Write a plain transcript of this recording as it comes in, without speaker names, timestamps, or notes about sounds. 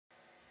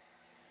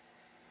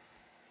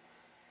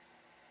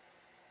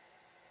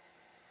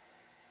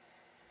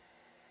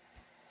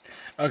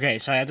Okay,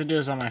 so I have to do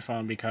this on my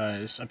phone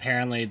because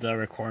apparently the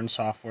recording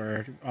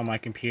software on my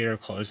computer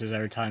closes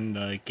every time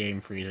the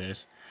game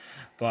freezes.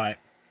 But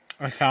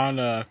I found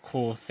a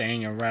cool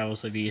thing in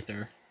Rattles of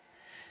Aether.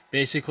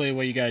 Basically,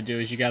 what you gotta do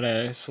is you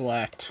gotta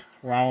select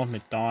Ronald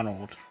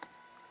McDonald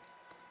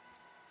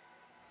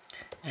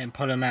and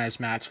put him as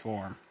match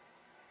form.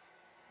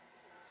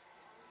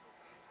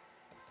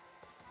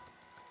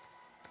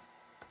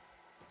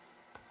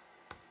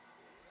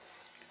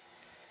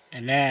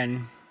 And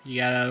then you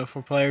gotta,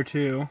 for player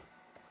 2,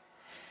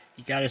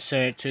 you gotta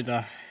set it to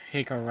the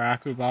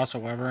Hikaraku boss or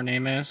whatever her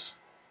name is.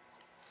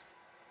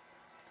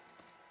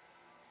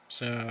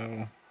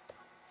 So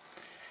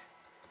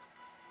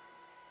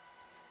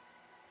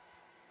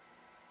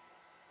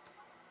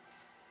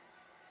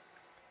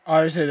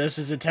obviously this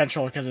is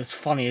intentional because it's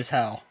funny as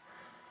hell.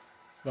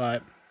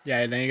 But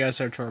yeah, then you gotta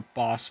search for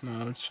boss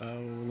mode. So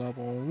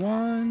level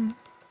 1.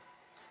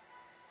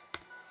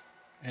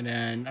 And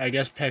then I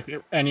guess pick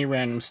any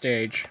random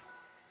stage.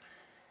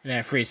 And then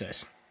it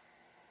freezes.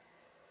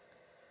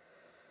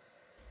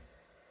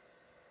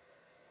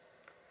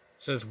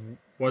 It says,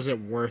 was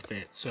it worth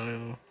it?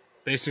 So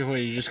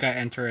basically you just gotta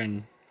enter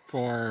in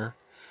for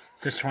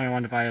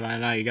 621 divided by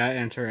 9. You gotta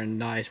enter in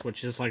nice,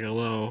 which is like a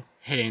little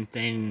hidden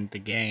thing in the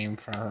game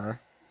for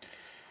her.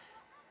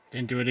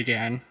 Then do it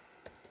again.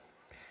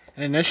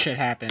 And then this shit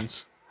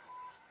happens.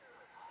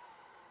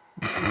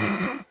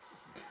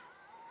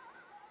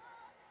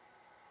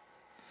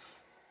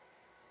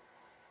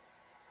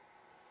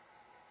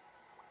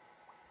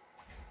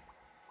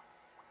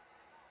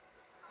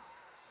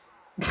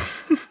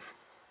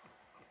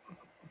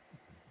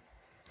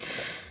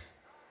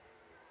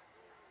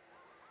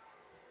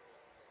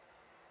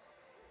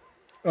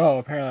 Oh,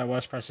 apparently I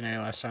was pressing A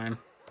last time.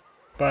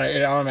 But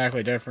it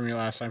automatically did for me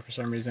last time for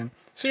some reason.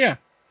 So yeah,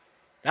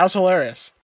 that was hilarious.